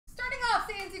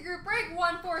group break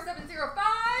 14705,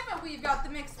 and we've got the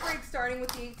mixed break starting with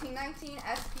the 1819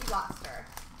 SP Blaster.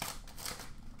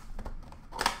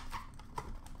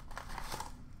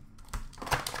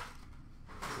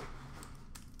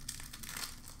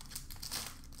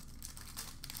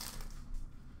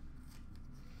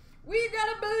 We've got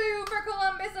a blue for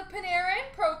Columbus of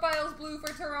Panarin, profiles blue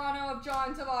for Toronto of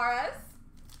John Tavares.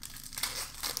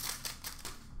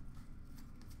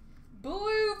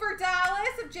 Blue for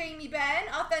Dallas of Jamie Benn.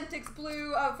 Authentics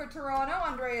blue for Toronto,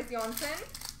 Andreas Johnsson.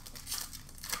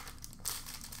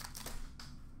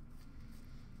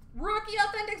 Rookie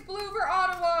Authentics blue for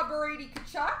Ottawa, Brady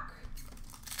Tkachuk.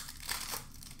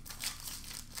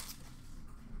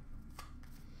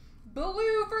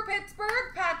 Blue for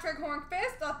Pittsburgh, Patrick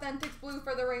Hornqvist. Authentics blue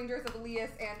for the Rangers of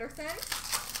Elias Anderson.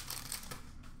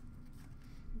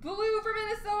 Blue for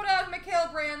Minnesota of Mikhail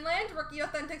Granlund. Rookie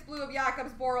Authentics blue of Jakub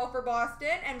Zboril for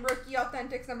Boston. And Rookie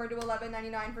Authentics number to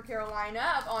 1199 for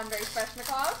Carolina of Andrei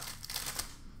Svechnikov.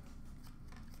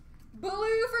 Blue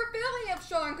for Philly of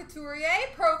Sean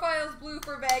Couturier. Profiles blue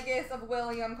for Vegas of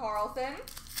William Karlsson.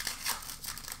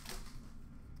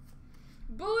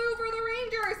 Blue for the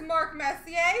Rangers, Mark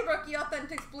Messier. Rookie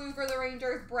Authentics blue for the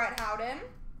Rangers, Brett Howden.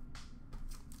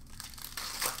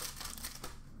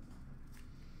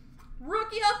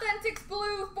 Rookie Authentics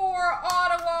blue for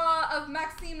Ottawa of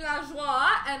Maxime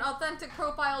Lajoie. And Authentic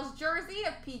Profiles jersey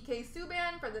of PK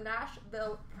Subban for the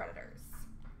Nashville Predators.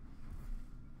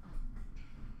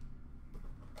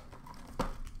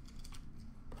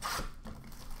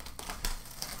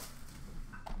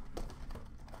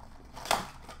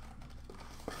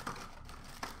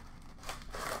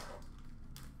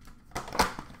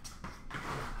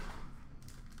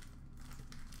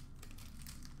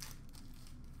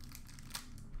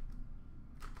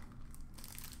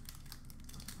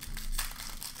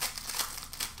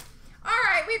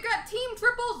 We've got Team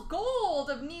Triples Gold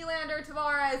of Nylander,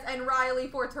 Tavares, and Riley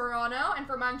for Toronto. And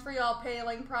for Montreal,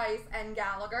 Paling, Price, and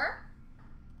Gallagher.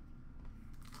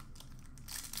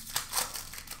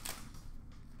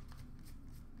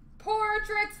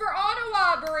 Portraits for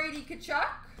Ottawa, Brady Tkachuk.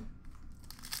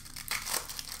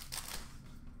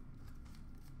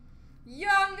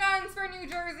 Young Guns for New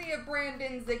Jersey of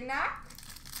Brandon Zignac.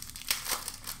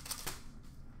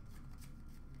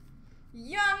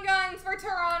 Young Guns for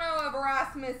Toronto of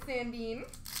Rasmus Sandin.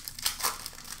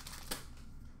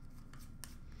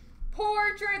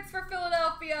 Portraits for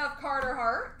Philadelphia of Carter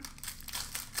Hart.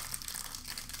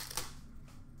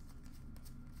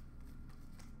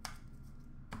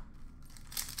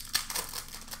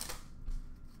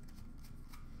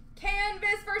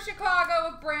 Canvas for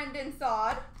Chicago of Brandon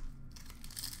Saad.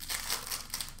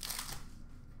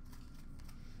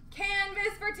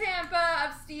 Canvas for Tampa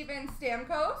of Steven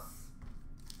Stamkos.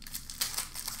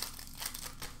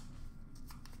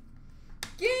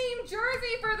 Game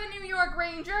jersey for the New York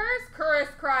Rangers, Chris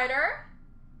Kreider.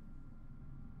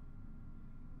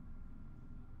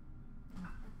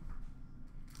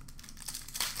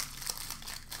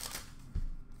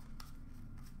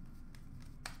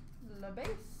 La base.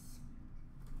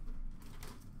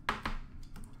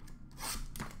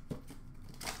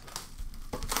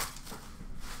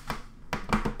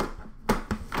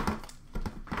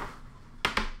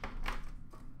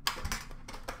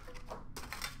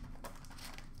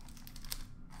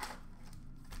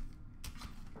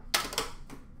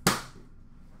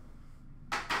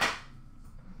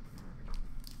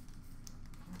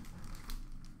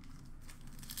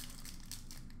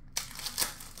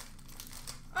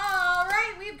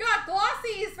 We've got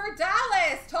glossies for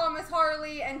Dallas, Thomas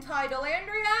Harley and Ty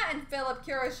Dellandrea, and Philip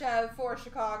Kurashev for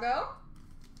Chicago.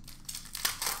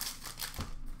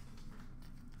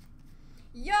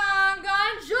 Young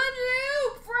Guns,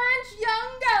 Jean-Luc French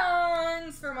Young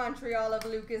Guns for Montreal of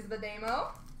Lucas Vademo.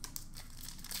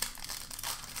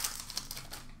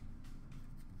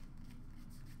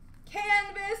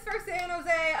 Canvas for San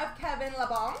Jose of Kevin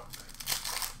LeBlanc.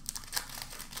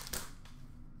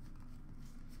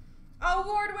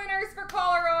 Award winners for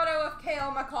Colorado of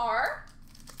Cale Makar.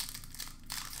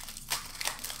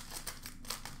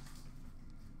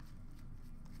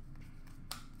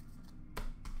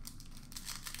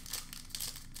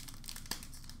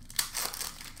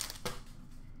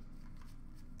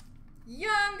 Young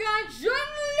Gun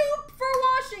Jean-Luc for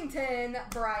Washington,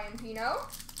 Brian Pino.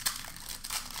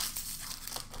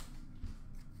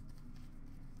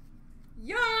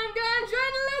 Young Gun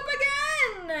Jean-Luc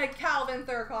again, Calvin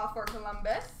Thurkoff for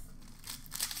Columbus.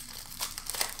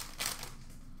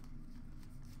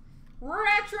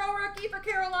 Retro rookie for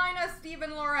Carolina,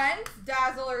 Steven Lorentz.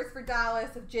 Dazzlers for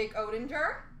Dallas of Jake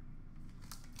Oettinger.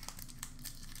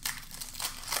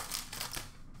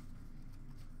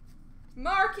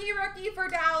 Marquee rookie for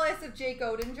Dallas of Jake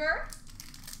Odinger.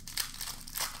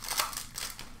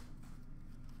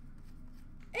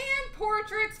 And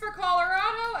portraits for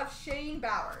Colorado of Shane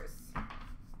Bowers.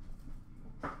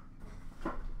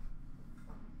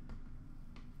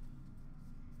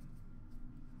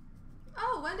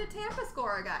 Oh, when did Tampa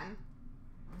score again?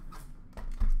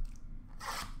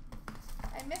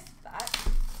 I missed that.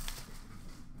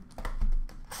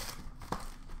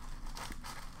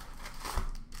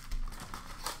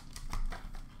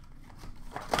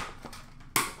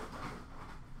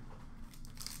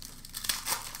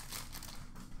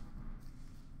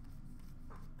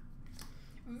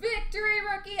 Victory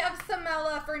rookie of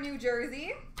Samela for New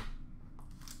Jersey.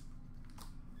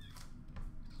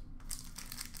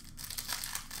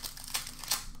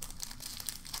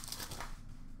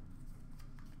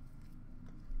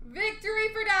 Victory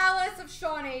for Dallas of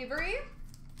Sean Avery.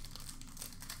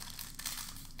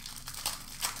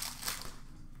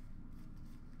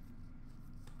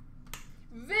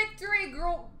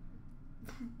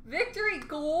 Victory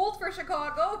gold for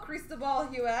Chicago, Cristobal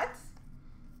Huet.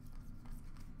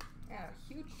 And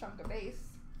a huge chunk of base.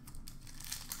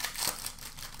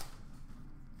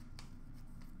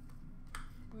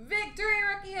 Victory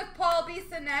rookie of Paul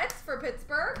Bissonnette for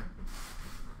Pittsburgh.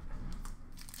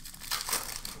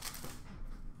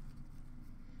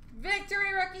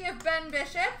 Victory rookie of Ben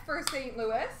Bishop for St.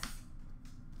 Louis.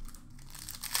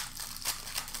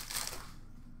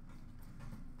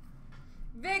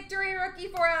 Victory rookie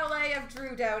for LA of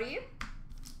Drew Doughty.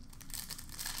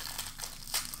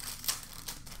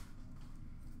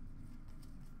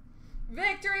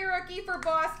 Victory rookie for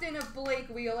Boston of Blake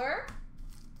Wheeler.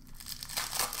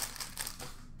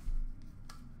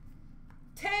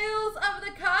 Tales of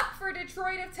the Cup for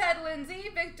Detroit of Ted Lindsay.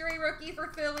 Victory rookie for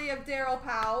Philly of Daryl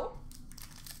Powell.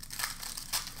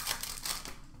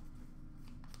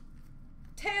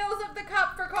 Tales of the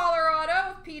Cup for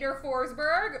Colorado of Peter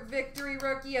Forsberg. Victory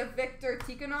rookie of Victor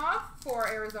Tikhonov for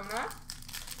Arizona.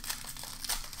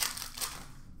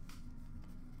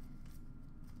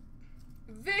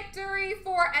 Victory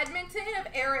for Edmonton of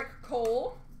Eric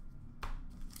Cole.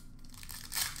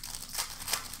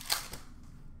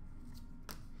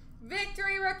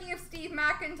 Victory rookie of Steve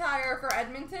McIntyre for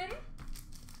Edmonton.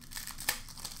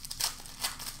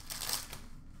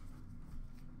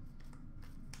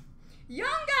 Young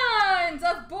Guns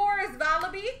of Boris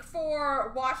Valabeek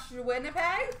for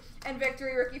Winnipeg. And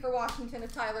victory rookie for Washington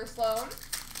of Tyler Sloan.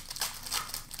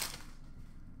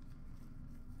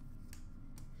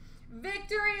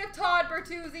 Victory of Todd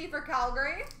Bertuzzi for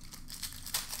Calgary.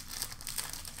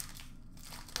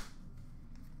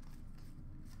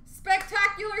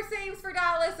 Spectacular saves for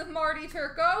Dallas of Marty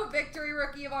Turco. Victory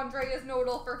rookie of Andreas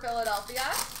Nodal for Philadelphia.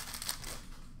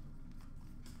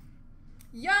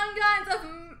 Young Guns of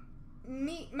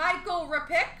Michael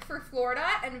Rapik for Florida.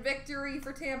 And victory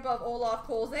for Tampa of Olaf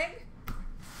Kolzig.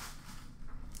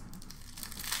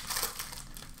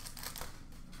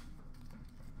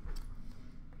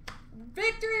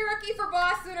 Victory rookie for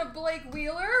Boston of Blake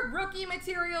Wheeler. Rookie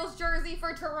materials jersey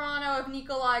for Toronto of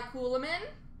Nikolai Kulemin.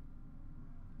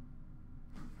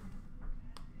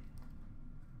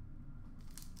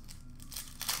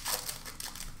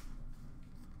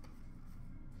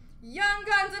 Young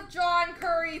Guns of John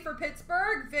Curry for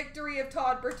Pittsburgh. Victory of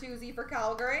Todd Bertuzzi for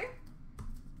Calgary.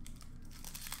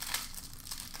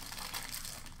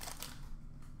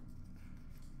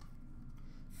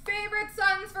 Favorite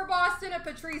Sons for Boston of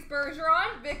Patrice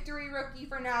Bergeron. Victory rookie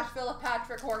for Nashville of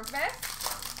Patrick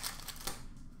Hornqvist.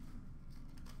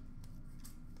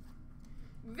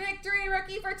 Victory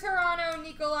rookie for Toronto,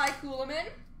 Nikolai Kulemin.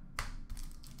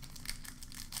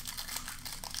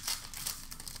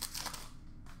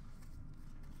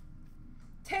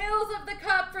 Tales of the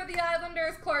Cup for the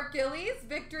Islanders, Clark Gillies.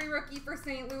 Victory rookie for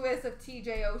St. Louis of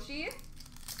TJ Oshie.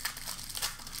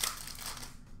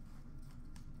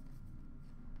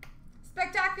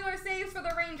 Spectacular saves for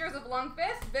the Rangers of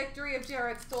Lundqvist. Victory of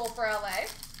Jared Stoll for LA.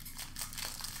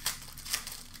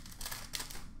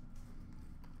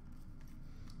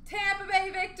 Tampa Bay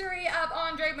victory of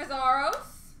Andre Mazzaros.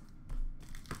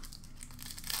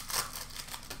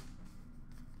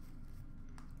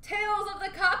 Tales of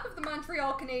the Cup of the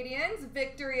Montreal Canadiens.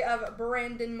 Victory of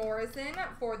Brandon Morrison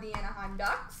for the Anaheim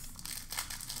Ducks.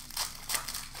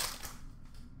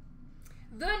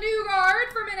 The New Guard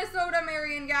for Minnesota,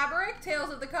 Marian Gaborik.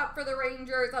 Tales of the Cup for the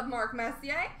Rangers of Mark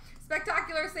Messier.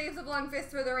 Spectacular saves of Lundqvist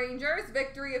for the Rangers.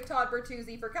 Victory of Todd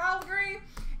Bertuzzi for Calgary.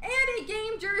 And a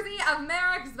game jersey of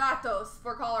Marek Zvatos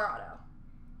for Colorado.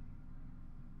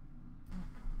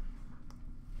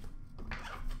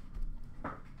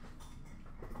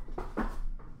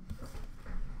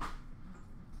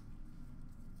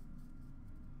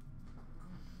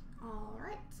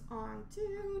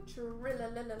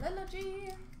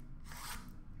 Trilogy.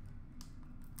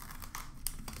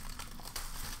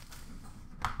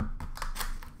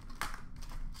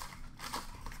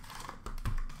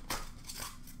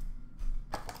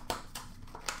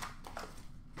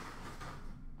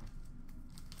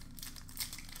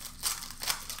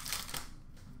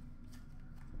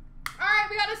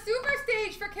 We got a super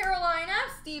stage for Carolina,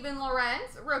 Steven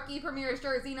Lawrence. Rookie Premier's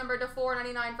jersey number to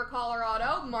 499 for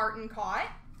Colorado, Martin Cott.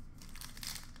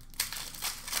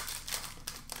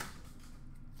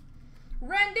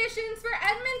 Renditions for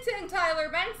Edmonton, Tyler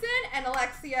Benson and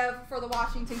Alexiev for the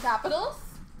Washington Capitals.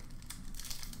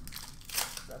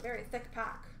 It's a very thick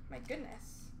pack. My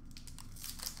goodness.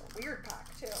 It's a weird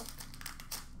pack, too.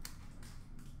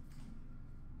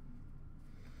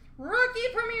 Rookie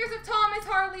Premiers of Thomas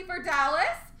Harley for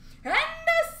Dallas. And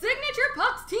the Signature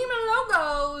Pucks team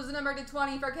logos. Number to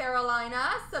 20 for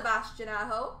Carolina, Sebastian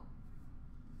Aho.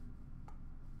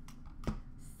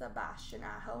 Sebastian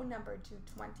Aho, number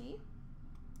 220.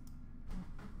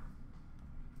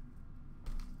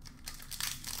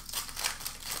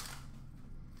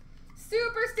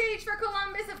 Super stage for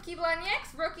Columbus of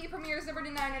Kivlenieks. Rookie Premiers number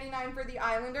to 999 for the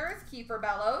Islanders, Kiefer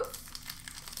Bellows.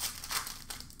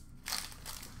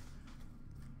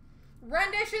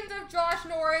 Renditions of Josh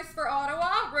Norris for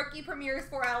Ottawa. Rookie Premiers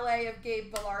for LA of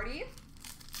Gabe Vilardi.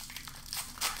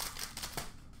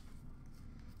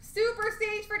 Super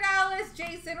stage for Dallas,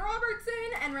 Jason Robertson.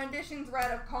 And renditions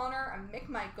red of Connor and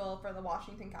McMichael for the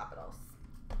Washington Capitals.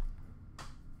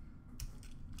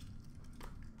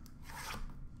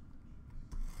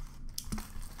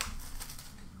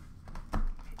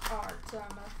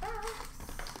 Artem effects.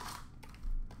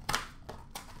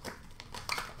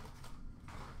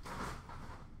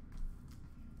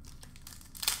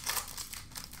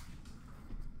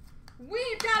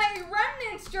 We've got a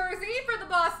Remnants jersey for the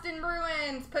Boston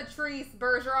Bruins, Patrice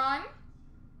Bergeron.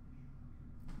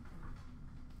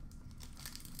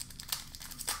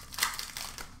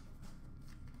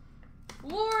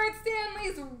 Lord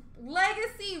Stanley's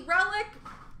Legacy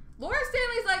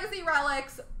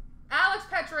Relics, Alex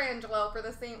Pietrangelo for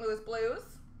the St. Louis Blues.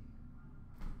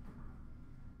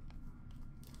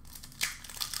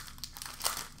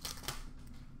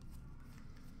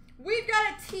 We've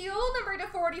got a teal, number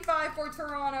to 45 for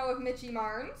Toronto of Mitchie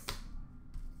Marnes.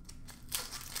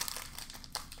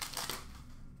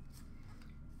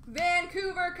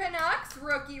 Vancouver Canucks,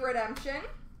 rookie redemption.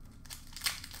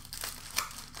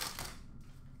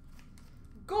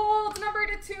 Gold, number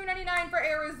to 299 for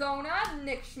Arizona,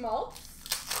 Nick Schmaltz.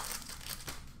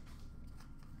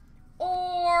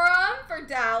 Aurum for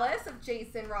Dallas of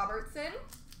Jason Robertson.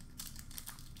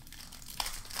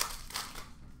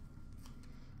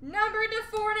 Number to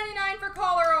 499 for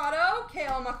Colorado,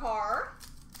 Cale Makar.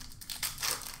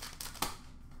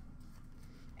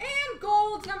 And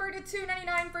gold, number to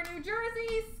 299 for New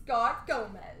Jersey, Scott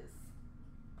Gomez.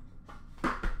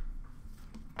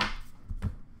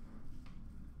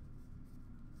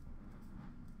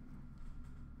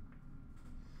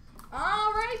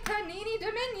 All right, Panini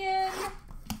Dominion.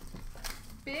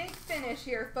 Big finish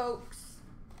here, folks.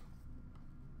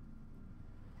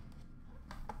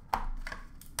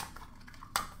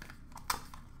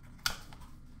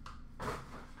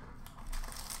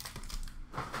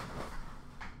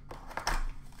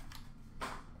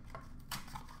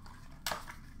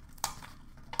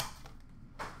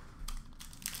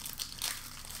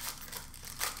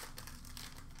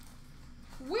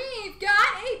 We've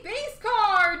got a base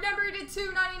card, number to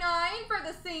 299 for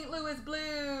the St. Louis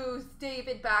Blues,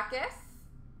 David Backes.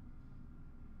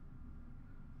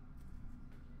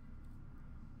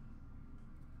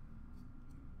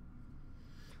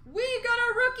 We've got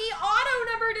a rookie auto,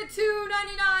 number to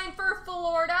 299 for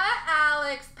Florida,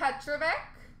 Alex Petrovic.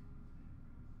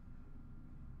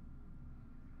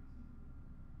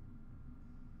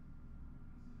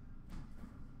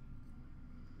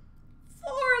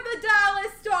 For the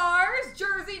Dallas Stars,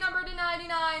 jersey number to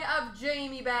 99 of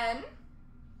Jamie Benn.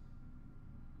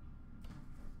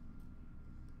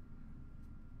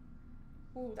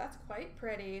 Ooh, that's quite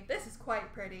pretty. This is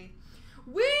quite pretty.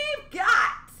 We've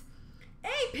got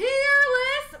a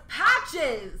Peerless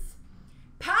Patches.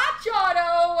 Patch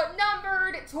auto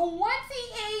numbered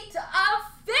 28 of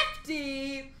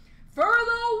 50 for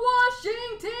the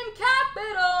Washington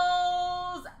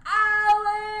Capitals,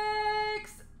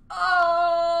 Alex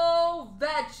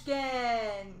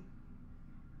Ovechkin.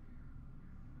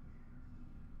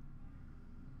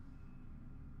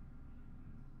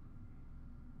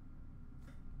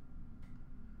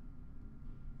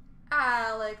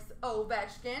 Alex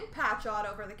Ovechkin, patch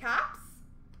auto for the Caps.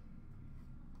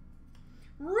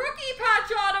 Rookie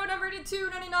patch auto number to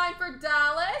 299 for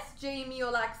Dallas, Jamie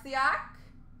Oleksiak.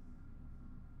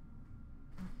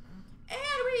 And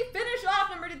we finish off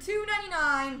number to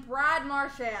 299, Brad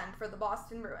Marchand for the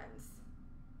Boston Bruins.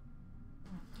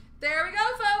 There we go,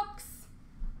 folks.